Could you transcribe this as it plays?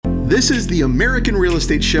This is the American Real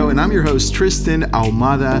Estate Show, and I'm your host, Tristan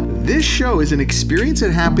Ahumada. This show is an experience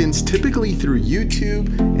that happens typically through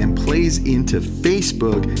YouTube and plays into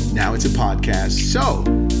Facebook. Now it's a podcast. So,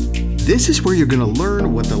 this is where you're going to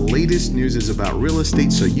learn what the latest news is about real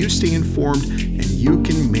estate so you stay informed and you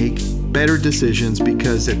can make better decisions,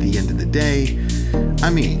 because at the end of the day,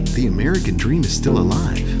 the American dream is still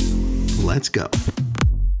alive. Let's go.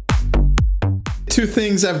 Two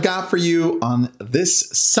things I've got for you on this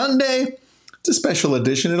Sunday. It's a special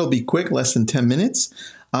edition. It'll be quick, less than 10 minutes.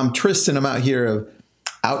 I'm Tristan. I'm out here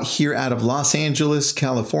out of Los Angeles,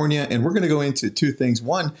 California, and we're going to go into two things.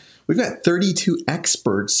 One, we've got 32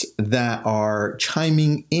 experts that are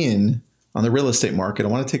chiming in on the real estate market. I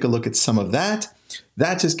want to take a look at some of that.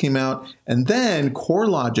 That just came out. And then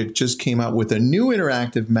CoreLogic just came out with a new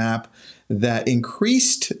interactive map that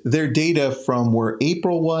increased their data from where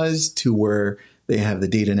April was to where they have the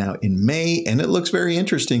data now in May. And it looks very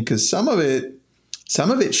interesting because some of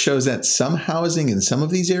it shows that some housing in some of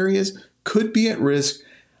these areas could be at risk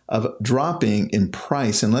of dropping in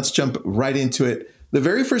price. And let's jump right into it. The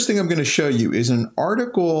very first thing I'm going to show you is an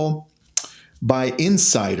article by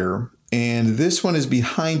Insider. And this one is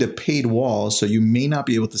behind a paid wall, so you may not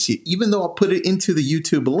be able to see it, even though I'll put it into the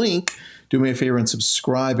YouTube link. Do me a favor and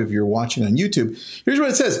subscribe if you're watching on YouTube. Here's what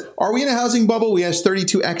it says. Are we in a housing bubble? We asked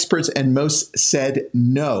 32 experts and most said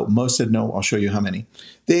no. Most said no. I'll show you how many.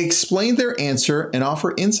 They explained their answer and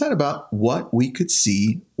offer insight about what we could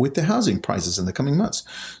see with the housing prices in the coming months.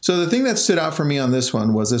 So the thing that stood out for me on this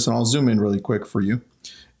one was this, and I'll zoom in really quick for you.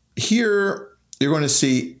 Here, you're going to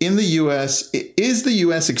see in the U.S., is the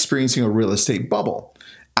U.S. experiencing a real estate bubble?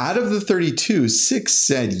 Out of the 32, 6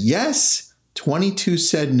 said yes, 22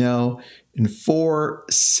 said no, and 4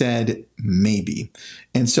 said maybe.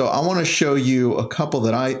 And so I want to show you a couple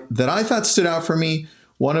that I thought stood out for me.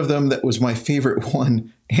 One of them that was my favorite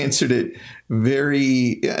one answered it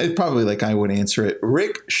probably like I would answer it.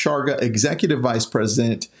 Rick Sharga, Executive Vice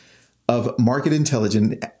President of Market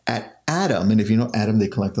Intelligence at Adam. And if you know Adam, they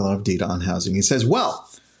collect a lot of data on housing. He says, well,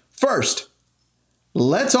 first,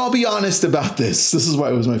 let's all be honest about this. This is why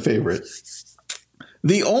it was my favorite.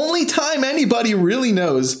 The only time anybody really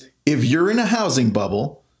knows if you're in a housing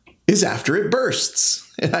bubble is after it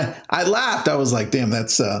bursts. And I laughed. I was like, damn,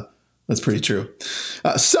 that's pretty true.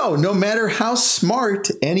 So no matter how smart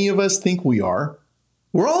any of us think we are,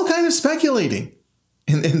 we're all kind of speculating.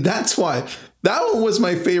 And that's why that one was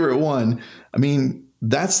my favorite one.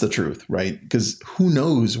 That's the truth, right? Because who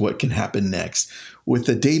knows what can happen next. With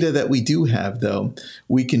the data that we do have, though,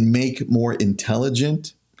 we can make more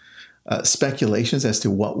intelligent speculations as to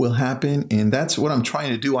what will happen. And that's what I'm trying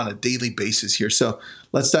to do on a daily basis here. So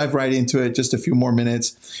let's dive right into it. Just a few more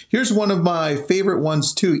minutes. Here's one of my favorite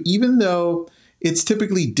ones, too, even though it's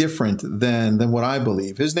typically different than what I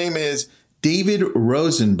believe. His name is David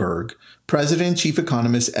Rosenberg, President and Chief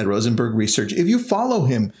Economist at Rosenberg Research. If you follow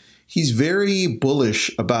him, he's very bullish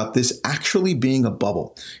about this actually being a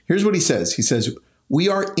bubble. Here's what he says. He says, we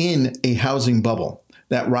are in a housing bubble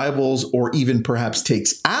that rivals or even perhaps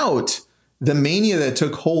takes out the mania that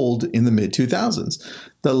took hold in the mid-2000s.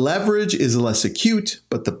 The leverage is less acute,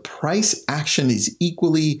 but the price action is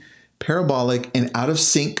equally parabolic and out of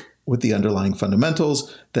sync with the underlying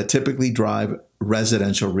fundamentals that typically drive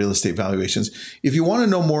residential real estate valuations. If you want to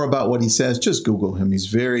know more about what he says, just Google him. He's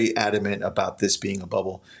very adamant about this being a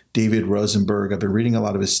bubble. David Rosenberg, I've been reading a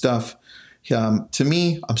lot of his stuff. To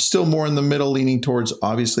me, I'm still more in the middle, leaning towards,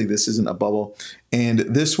 obviously, this isn't a bubble. And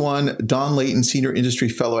this one, Don Layton, Senior Industry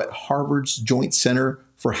Fellow at Harvard's Joint Center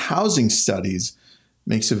for Housing Studies,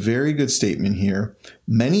 makes a very good statement here.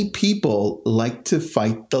 Many people like to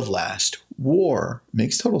fight the last war.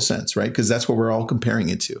 Makes total sense, right? Because that's what we're all comparing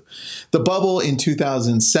it to. The bubble in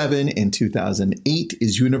 2007 and 2008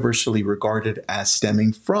 is universally regarded as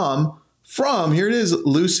stemming from here it is,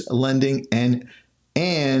 loose lending and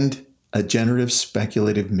a generative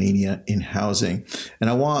speculative mania in housing. And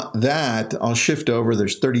I want that. I'll shift over.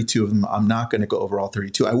 There's 32 of them. I'm not going to go over all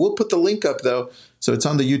 32. I will put the link up, though, so it's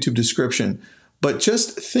on the YouTube description. But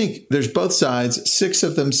just think, there's both sides. 6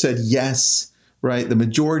 of them said yes, right? The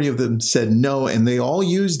majority of them said no, and they all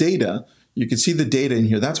use data. You can see the data in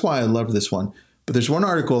here. That's why I love this one. But there's one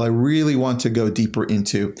article I really want to go deeper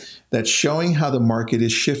into that's showing how the market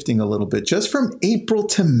is shifting a little bit just from April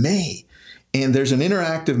to May. And there's an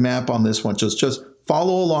interactive map on this one. Just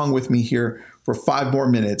follow along with me here for 5 more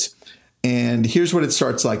minutes. And here's what it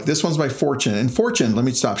starts like. This one's by Fortune. And Fortune, let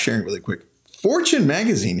me stop sharing really quick. Fortune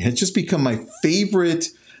magazine has just become my favorite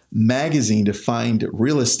magazine to find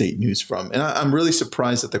real estate news from. And I'm really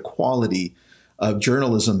surprised at the quality of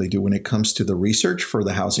journalism they do when it comes to the research for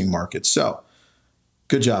the housing market. So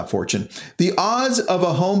Good job, Fortune. The odds of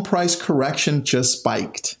a home price correction just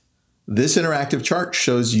spiked. This interactive chart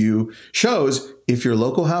shows if your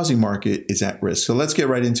local housing market is at risk. So let's get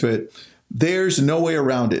right into it. There's no way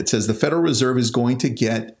around it. It says the Federal Reserve is going to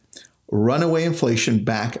get runaway inflation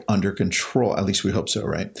back under control. At least we hope so,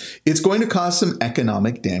 right? It's going to cause some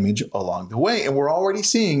economic damage along the way. And we're already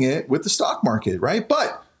seeing it with the stock market, right?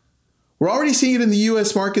 But we're already seeing it in the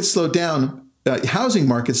U.S. market slow down, housing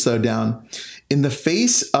market slow down in the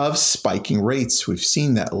face of spiking rates. We've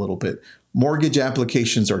seen that a little bit. Mortgage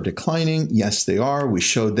applications are declining. Yes, they are. We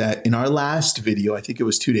showed that in our last video. I think it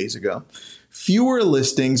was 2 days ago. Fewer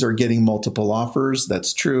listings are getting multiple offers.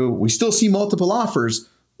 That's true. We still see multiple offers,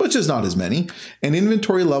 but just not as many. And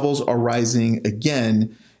inventory levels are rising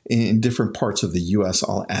again in different parts of the U.S.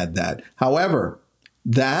 I'll add that. However,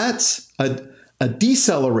 that's a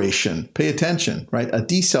deceleration. Pay attention, right? A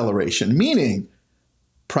deceleration, meaning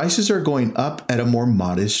prices are going up at a more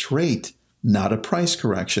modest rate, not a price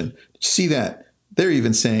correction. See that? They're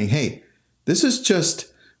even saying, hey, this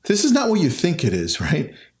is not what you think it is,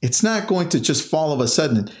 right? It's not going to just fall all of a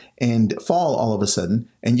sudden,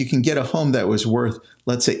 and you can get a home that was worth,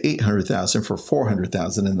 let's say, $800,000 for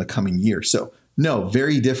 $400,000 in the coming year. So no,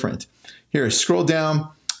 very different. Here, scroll down.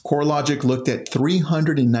 CoreLogic looked at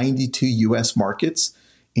 392 U.S. markets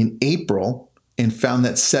in April and found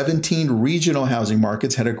that 17 regional housing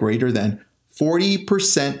markets had a greater than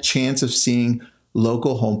 40% chance of seeing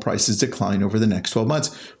local home prices decline over the next 12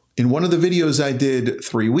 months. In one of the videos I did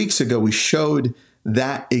 3 weeks ago, we showed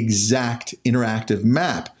that exact interactive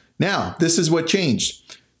map. Now, this is what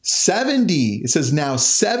changed. It says now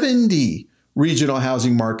 70 regional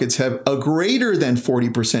housing markets have a greater than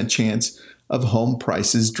 40% chance of home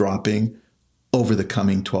prices dropping over the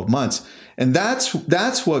coming 12 months. And that's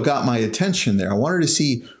what got my attention there. I wanted to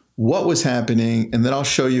see what was happening, and then I'll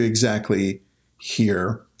show you exactly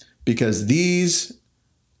here, because these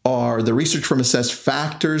are the research from assessed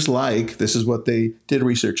factors like, this is what they did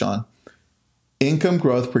research on, income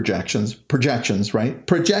growth projections, right?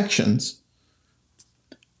 Projections,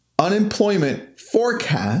 unemployment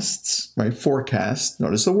forecasts, right? Forecasts,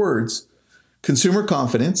 notice the words, consumer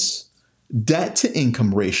confidence, debt to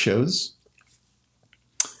income ratios,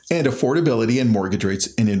 and affordability and mortgage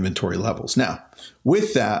rates and inventory levels. Now,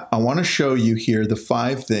 with that, I want to show you here the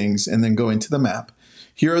 5 things and then go into the map.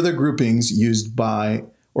 Here are the groupings used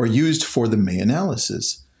for the May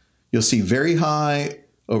analysis. You'll see very high,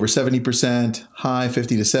 over 70%, high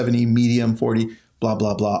 50 to 70, medium 40, blah,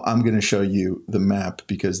 blah, blah. I'm going to show you the map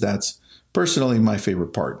because that's personally my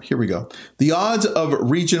favorite part. Here we go. The odds of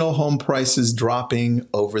regional home prices dropping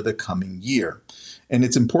over the coming year. And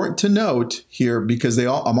it's important to note here because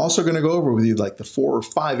I'm also going to go over with you like the 4 or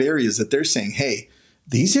 5 areas that they're saying, hey,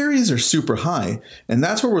 these areas are super high. And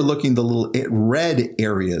that's where we're looking, the little red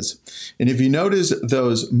areas. And if you notice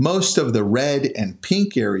those, most of the red and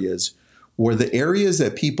pink areas were the areas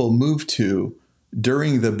that people moved to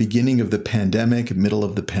during the beginning of the pandemic, middle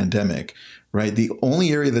of the pandemic, right? The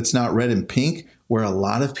only area that's not red and pink where a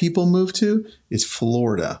lot of people move to is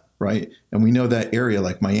Florida, right? And we know that area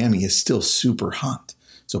like Miami is still super hot.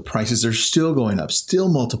 So prices are still going up, still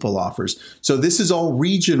multiple offers. So this is all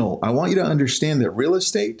regional. I want you to understand that real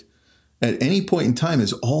estate at any point in time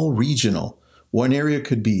is all regional. One area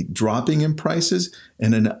could be dropping in prices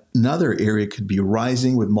and another area could be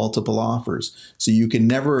rising with multiple offers. So you can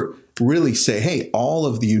never really say, hey, all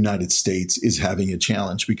of the United States is having a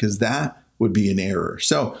challenge, because that would be an error.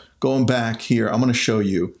 So going back here, I'm going to show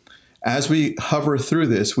you. As we hover through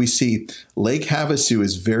this, we see Lake Havasu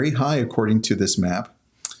is very high according to this map.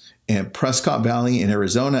 And Prescott Valley in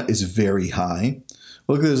Arizona is very high.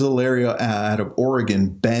 Look at this little area out of Oregon,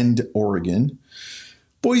 Bend, Oregon.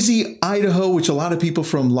 Boise, Idaho, which a lot of people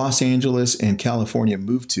from Los Angeles and California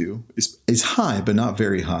move to, is high, but not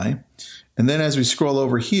very high. And then as we scroll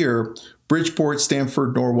over here, Bridgeport,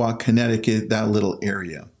 Stamford, Norwalk, Connecticut, that little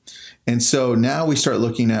area. And so now we start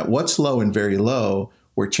looking at what's low and very low,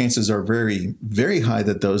 where chances are very, very high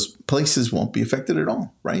that those places won't be affected at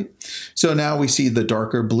all, right? So now we see the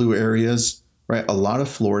darker blue areas, right? A lot of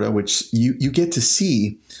Florida, which you get to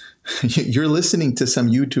see. You're listening to some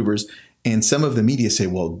YouTubers and some of the media say,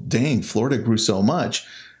 well, dang, Florida grew so much.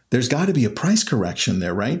 There's got to be a price correction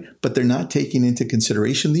there, right? But they're not taking into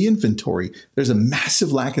consideration the inventory. There's a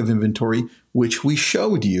massive lack of inventory, which we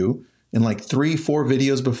showed you in like 3-4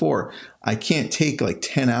 videos before. I can't take like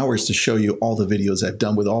 10 hours to show you all the videos I've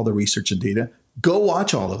done with all the research and data. Go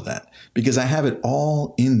watch all of that because I have it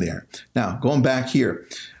all in there. Now, going back here,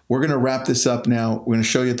 we're going to wrap this up now. We're going to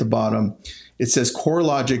show you at the bottom. It says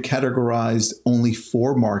CoreLogic categorized only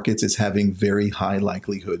 4 markets as having very high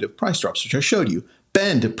likelihood of price drops, which I showed you.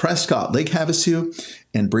 Bend, Prescott, Lake Havasu,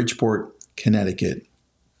 and Bridgeport, Connecticut.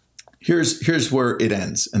 Here's where it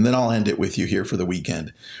ends, and then I'll end it with you here for the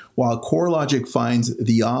weekend. While CoreLogic finds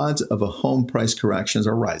the odds of a home price corrections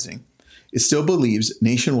are rising, it still believes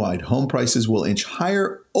nationwide home prices will inch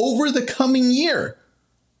higher over the coming year,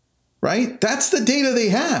 right? That's the data they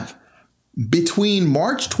have. Between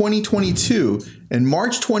March 2022 and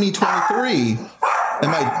March 2023,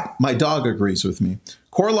 and my dog agrees with me,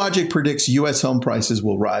 CoreLogic predicts U.S. home prices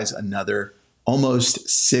will rise another almost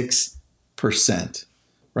 6%,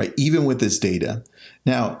 right? Even with this data.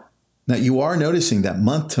 Now you are noticing that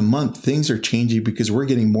month to month, things are changing because we're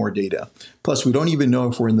getting more data. Plus, we don't even know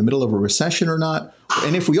if we're in the middle of a recession or not.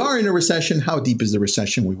 And if we are in a recession, how deep is the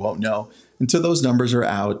recession? We won't know until those numbers are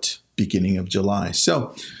out beginning of July.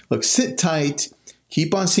 So look, sit tight.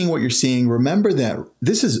 Keep on seeing what you're seeing. Remember that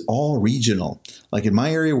this is all regional. Like in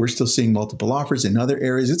my area, we're still seeing multiple offers. In other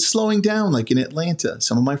areas, it's slowing down, like in Atlanta.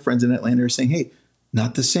 Some of my friends in Atlanta are saying, hey,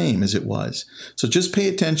 not the same as it was. So just pay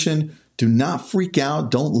attention. Do not freak out.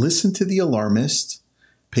 Don't listen to the alarmist.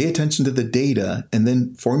 Pay attention to the data and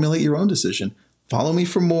then formulate your own decision. Follow me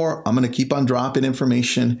for more. I'm going to keep on dropping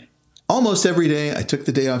information almost every day. I took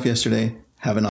the day off yesterday. Have an